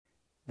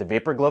The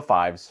Vapor Glove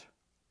 5s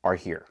are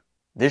here.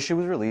 This shoe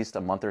was released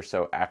a month or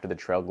so after the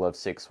Trail Glove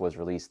 6 was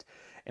released,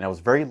 and I was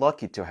very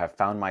lucky to have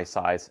found my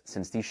size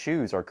since these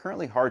shoes are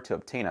currently hard to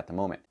obtain at the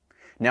moment.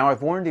 Now,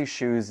 I've worn these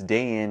shoes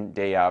day in,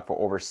 day out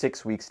for over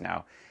 6 weeks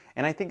now,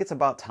 and I think it's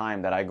about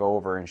time that I go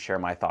over and share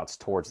my thoughts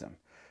towards them.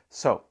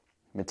 So,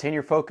 maintain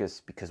your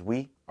focus because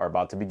we are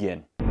about to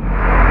begin.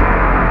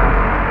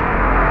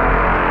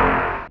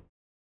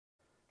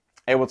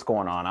 Hey, what's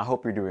going on? I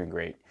hope you're doing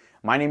great.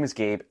 My name is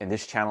Gabe, and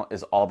this channel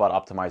is all about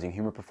optimizing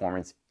human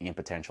performance and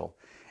potential.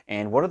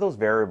 And what are those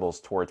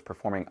variables towards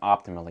performing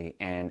optimally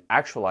and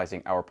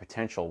actualizing our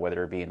potential,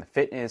 whether it be in the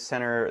fitness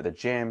center, the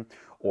gym,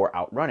 or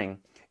out running,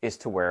 is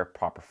to wear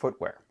proper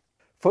footwear.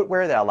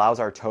 Footwear that allows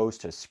our toes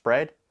to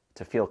spread,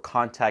 to feel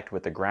contact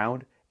with the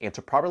ground, and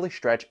to properly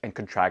stretch and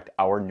contract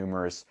our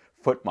numerous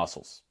foot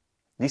muscles.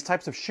 These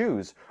types of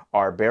shoes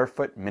are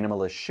barefoot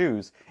minimalist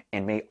shoes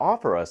and may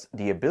offer us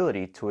the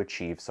ability to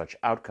achieve such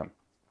outcome.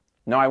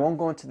 Now, I won't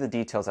go into the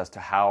details as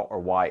to how or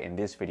why in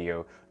this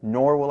video,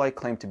 nor will I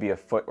claim to be a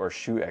foot or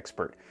shoe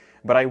expert,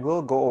 but I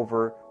will go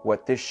over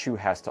what this shoe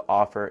has to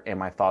offer and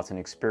my thoughts and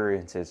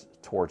experiences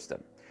towards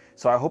them.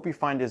 So I hope you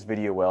find this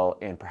video well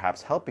and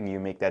perhaps helping you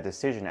make that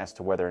decision as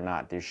to whether or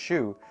not this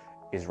shoe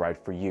is right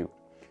for you.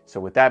 So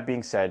with that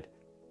being said,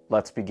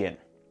 let's begin.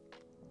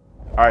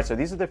 Alright, so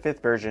these are the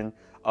 5th version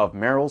of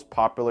Merrell's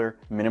popular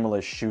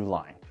minimalist shoe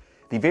line.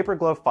 The Vapor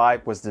Glove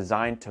 5 was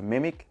designed to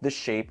mimic the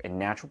shape and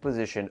natural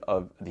position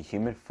of the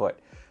human foot,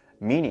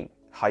 meaning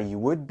how you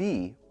would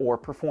be or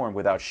perform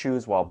without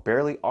shoes while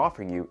barely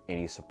offering you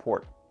any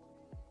support.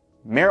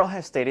 Merrell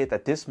has stated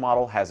that this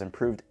model has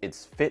improved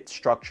its fit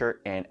structure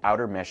and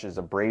outer mesh's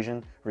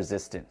abrasion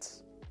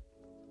resistance.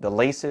 The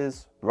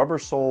laces, rubber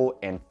sole,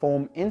 and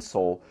foam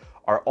insole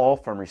are all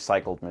from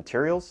recycled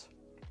materials,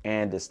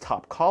 and this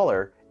top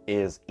collar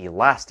is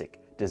elastic,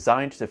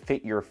 designed to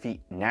fit your feet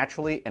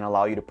naturally and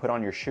allow you to put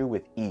on your shoe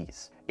with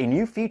ease. A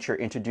new feature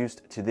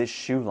introduced to this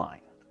shoe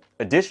line.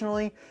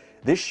 Additionally,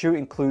 this shoe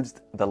includes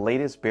the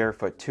latest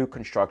Barefoot 2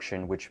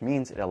 construction, which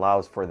means it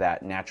allows for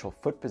that natural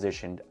foot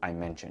position I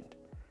mentioned.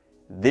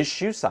 This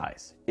shoe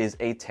size is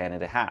a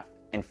 10.5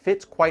 and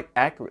fits quite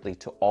accurately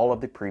to all of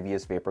the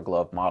previous Vapor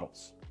Glove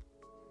models.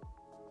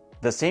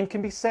 The same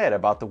can be said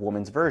about the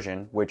woman's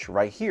version, which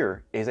right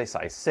here is a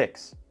size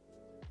 6.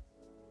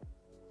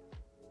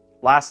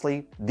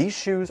 Lastly, these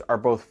shoes are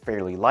both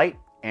fairly light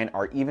and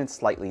are even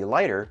slightly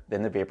lighter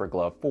than the Vapor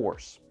Glove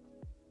 4s.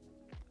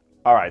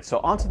 Alright, so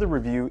onto the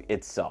review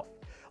itself.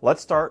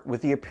 Let's start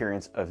with the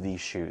appearance of these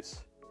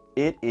shoes.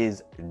 It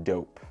is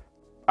dope.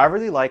 I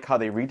really like how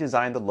they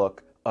redesigned the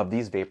look of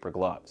these Vapor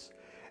Gloves.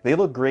 They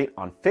look great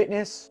on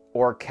fitness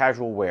or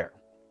casual wear.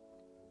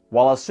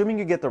 While assuming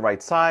you get the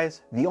right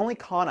size, the only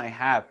con I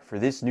have for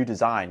this new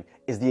design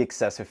is the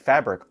excessive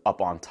fabric up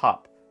on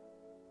top.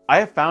 I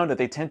have found that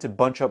they tend to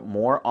bunch up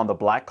more on the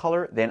black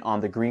color than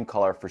on the green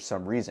color for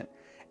some reason,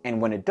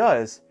 and when it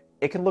does,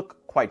 it can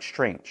look quite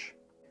strange.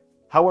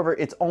 However,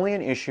 it's only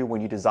an issue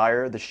when you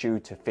desire the shoe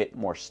to fit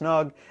more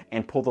snug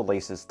and pull the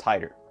laces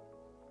tighter.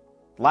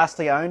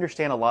 Lastly, I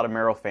understand a lot of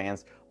Merrell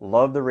fans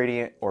love the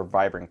radiant or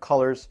vibrant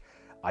colors.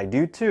 I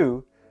do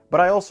too, but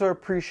I also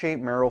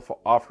appreciate Merrell for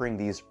offering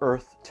these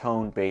earth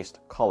tone based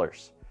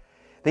colors.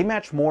 They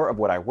match more of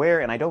what I wear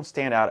and I don't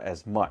stand out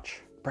as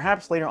much.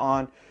 Perhaps later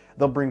on,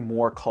 they'll bring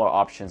more color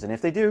options, and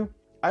if they do,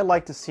 I'd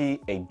like to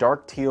see a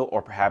dark teal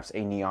or perhaps a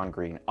neon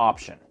green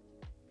option.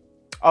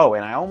 Oh,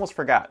 and I almost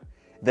forgot,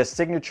 the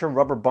signature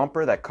rubber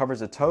bumper that covers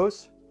the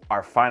toes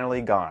are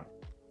finally gone,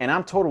 and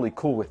I'm totally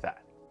cool with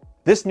that.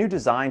 This new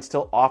design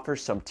still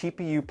offers some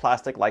TPU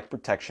plastic-like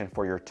protection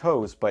for your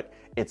toes, but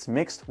it's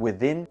mixed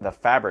within the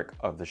fabric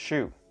of the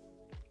shoe.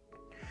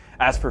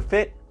 As for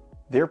fit,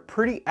 they're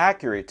pretty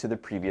accurate to the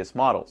previous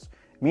models,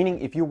 meaning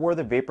if you wore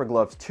the Vapor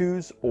Gloves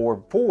 2s or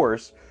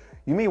 4s,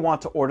 you may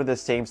want to order the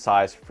same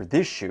size for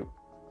this shoe.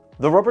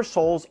 The rubber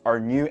soles are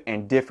new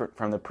and different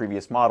from the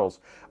previous models,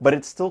 but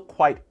it's still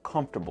quite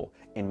comfortable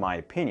in my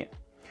opinion.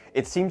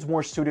 It seems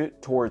more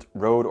suited towards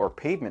road or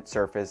pavement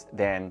surface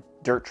than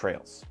dirt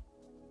trails.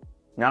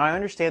 Now, I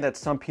understand that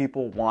some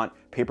people want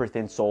paper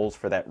thin soles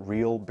for that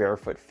real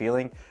barefoot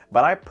feeling,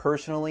 but I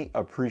personally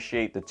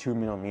appreciate the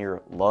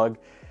 2mm lug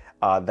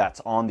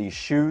that's on these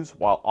shoes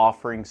while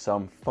offering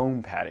some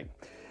foam padding.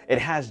 It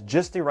has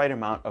just the right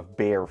amount of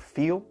bare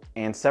feel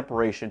and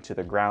separation to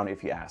the ground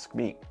if you ask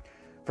me.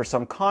 For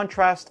some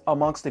contrast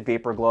amongst the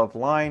Vapor Glove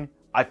line,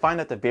 I find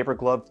that the Vapor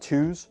Glove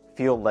 2s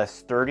feel less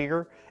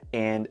sturdier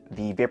and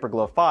the Vapor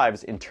Glove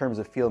 5s in terms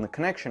of feel and the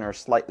connection are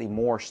slightly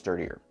more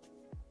sturdier.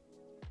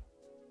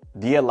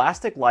 The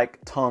elastic-like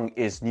tongue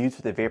is new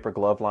to the Vapor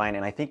Glove line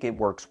and I think it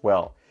works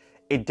well.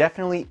 It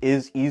definitely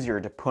is easier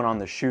to put on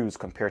the shoes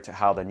compared to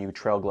how the new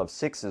Trail Glove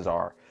 6s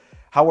are.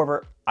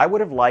 However, I would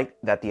have liked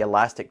that the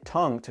elastic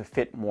tongue to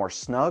fit more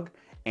snug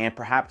and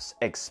perhaps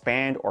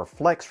expand or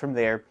flex from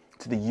there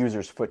to the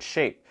user's foot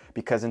shape,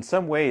 because in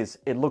some ways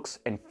it looks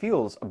and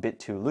feels a bit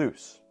too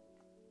loose.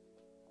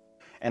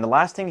 And the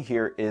last thing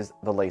here is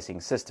the lacing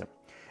system.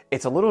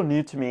 It's a little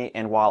new to me,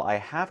 and while I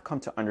have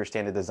come to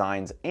understand the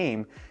design's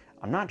aim,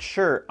 I'm not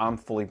sure I'm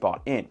fully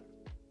bought in.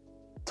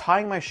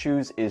 Tying my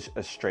shoes is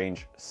a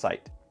strange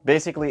sight.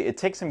 Basically, it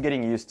takes some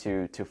getting used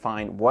to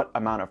find what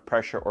amount of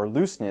pressure or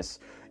looseness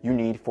you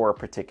need for a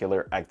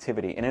particular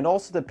activity. And it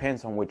also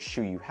depends on which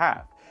shoe you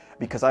have,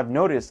 because I've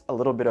noticed a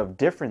little bit of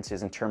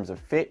differences in terms of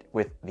fit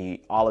with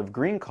the olive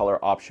green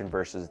color option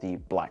versus the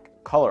black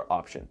color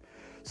option.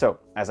 So,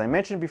 as I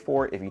mentioned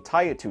before, if you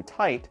tie it too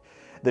tight,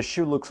 the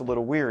shoe looks a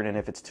little weird, and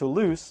if it's too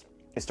loose,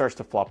 it starts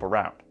to flop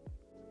around.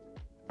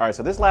 Alright,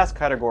 so this last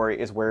category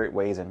is where it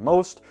weighs in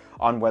most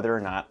on whether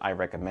or not I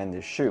recommend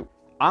this shoe.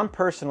 I'm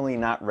personally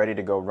not ready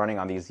to go running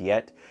on these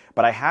yet,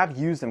 but I have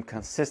used them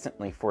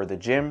consistently for the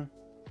gym,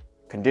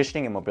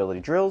 conditioning and mobility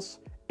drills,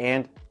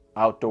 and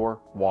outdoor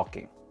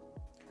walking.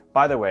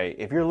 By the way,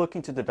 if you're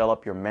looking to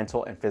develop your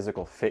mental and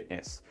physical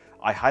fitness,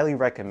 I highly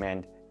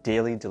recommend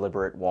daily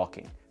deliberate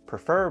walking,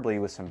 preferably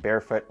with some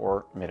barefoot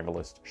or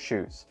minimalist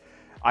shoes.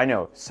 I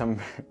know, some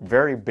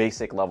very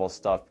basic level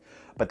stuff,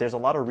 but there's a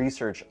lot of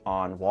research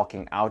on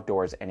walking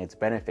outdoors and its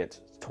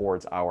benefits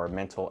towards our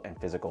mental and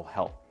physical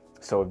health.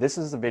 So if this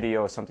is a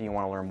video of something you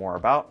want to learn more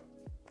about,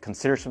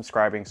 consider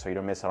subscribing so you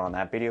don't miss out on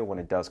that video when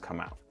it does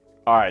come out.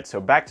 Alright, so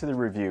back to the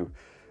review.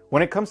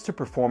 When it comes to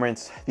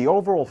performance, the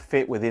overall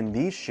fit within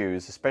these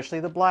shoes,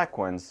 especially the black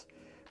ones,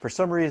 for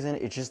some reason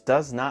it just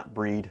does not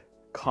breed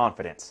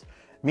confidence.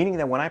 Meaning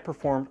that when I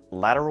perform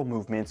lateral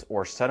movements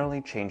or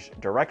suddenly change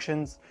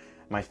directions,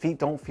 my feet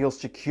don't feel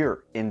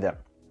secure in them.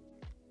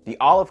 The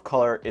olive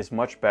color is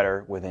much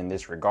better within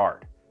this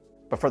regard.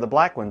 But for the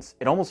black ones,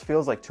 it almost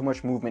feels like too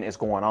much movement is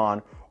going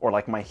on, or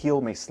like my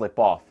heel may slip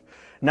off.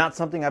 Not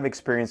something I've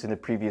experienced in the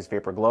previous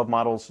Vapor Glove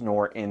models,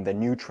 nor in the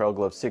new Trail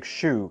Glove 6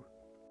 shoe.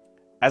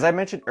 As I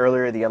mentioned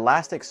earlier, the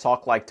elastic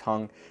sock-like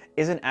tongue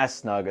isn't as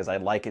snug as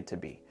I'd like it to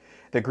be.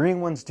 The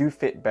green ones do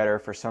fit better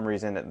for some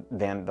reason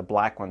than the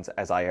black ones,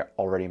 as I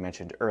already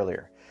mentioned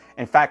earlier.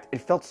 In fact,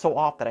 it felt so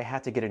off that I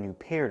had to get a new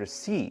pair to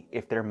see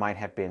if there might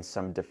have been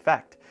some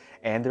defect,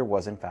 and there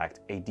was in fact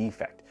a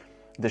defect.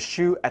 The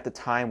shoe at the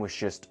time was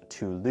just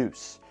too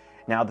loose.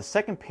 Now the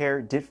second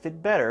pair did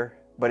fit better,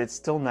 but it's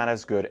still not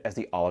as good as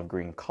the olive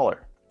green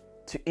color.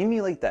 To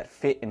emulate that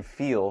fit and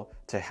feel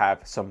to have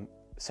some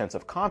sense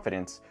of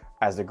confidence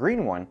as the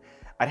green one,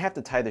 I'd have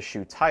to tie the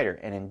shoe tighter,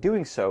 and in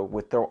doing so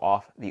would throw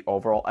off the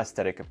overall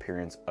aesthetic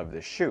appearance of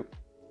the shoe.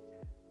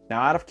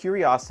 Now out of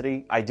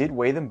curiosity, I did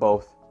weigh them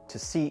both to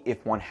see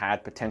if one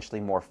had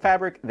potentially more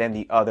fabric than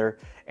the other,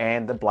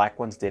 and the black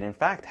ones did in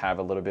fact have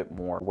a little bit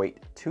more weight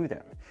to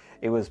them.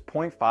 It was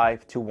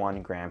 0.5 to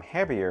 1 gram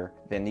heavier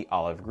than the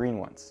olive green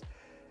ones.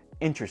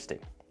 Interesting.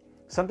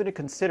 Something to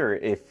consider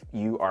if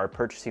you are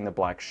purchasing the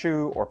black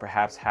shoe or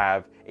perhaps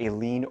have a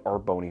lean or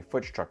bony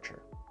foot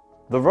structure.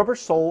 The rubber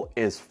sole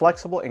is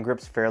flexible and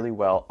grips fairly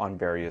well on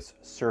various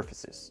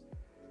surfaces.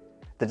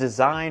 The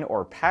design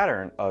or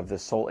pattern of the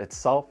sole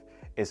itself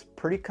is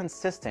pretty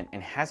consistent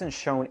and hasn't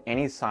shown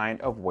any sign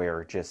of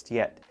wear just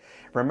yet.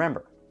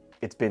 Remember,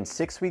 it's been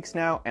 6 weeks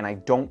now and I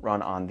don't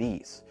run on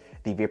these.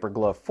 The Vapor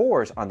Glove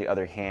 4s, on the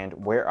other hand,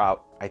 wear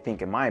out, I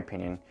think in my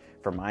opinion,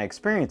 from my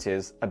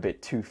experiences, a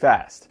bit too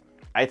fast.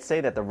 I'd say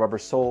that the rubber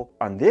sole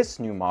on this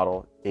new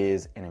model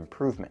is an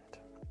improvement.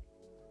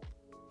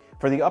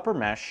 For the upper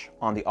mesh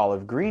on the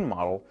olive green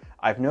model,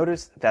 I've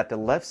noticed that the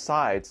left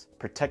side's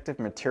protective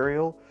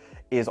material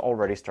is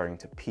already starting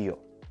to peel.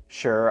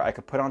 Sure, I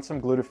could put on some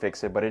glue to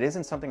fix it, but it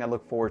isn't something I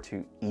look forward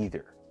to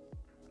either.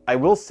 I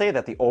will say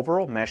that the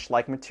overall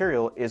mesh-like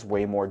material is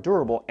way more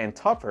durable and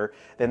tougher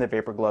than the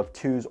Vapor Glove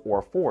 2s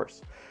or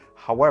 4s.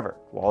 However,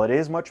 while it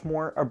is much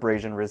more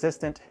abrasion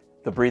resistant,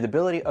 the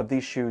breathability of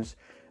these shoes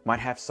might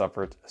have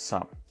suffered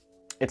some.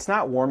 It's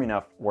not warm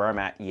enough where I'm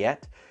at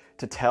yet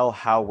to tell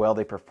how well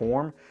they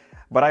perform,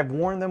 but I've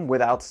worn them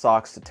without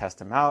socks to test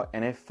them out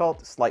and it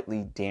felt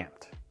slightly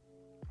damped.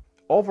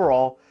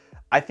 Overall,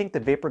 I think the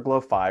Vapor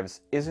Glove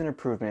 5s is an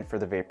improvement for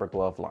the Vapor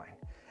Glove line,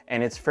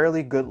 and it's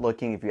fairly good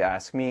looking if you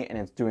ask me, and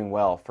it's doing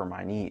well for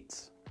my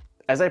needs.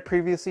 As I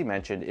previously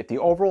mentioned, if the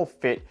overall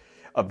fit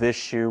of this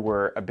shoe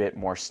were a bit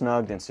more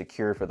snugged and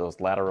secure for those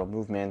lateral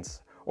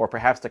movements, or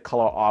perhaps the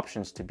color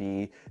options to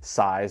be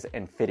sized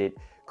and fitted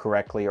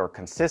correctly or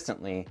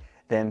consistently,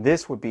 then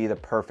this would be the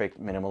perfect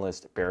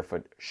minimalist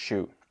barefoot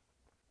shoe.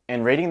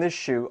 And rating this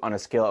shoe on a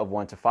scale of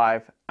 1 to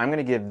 5, I'm going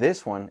to give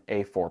this one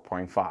a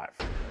 4.5.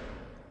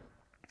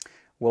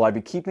 Will I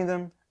be keeping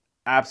them?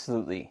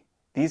 Absolutely.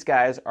 These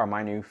guys are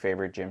my new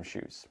favorite gym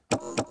shoes.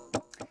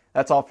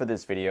 That's all for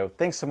this video.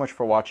 Thanks so much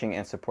for watching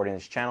and supporting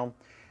this channel.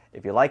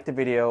 If you liked the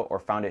video or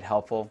found it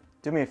helpful,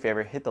 do me a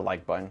favor, hit the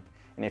like button.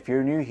 And if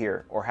you're new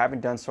here or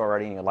haven't done so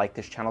already and you like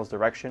this channel's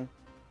direction,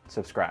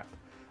 subscribe.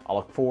 I'll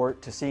look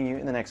forward to seeing you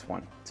in the next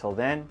one. Till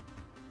then,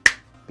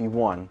 be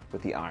one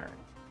with the iron.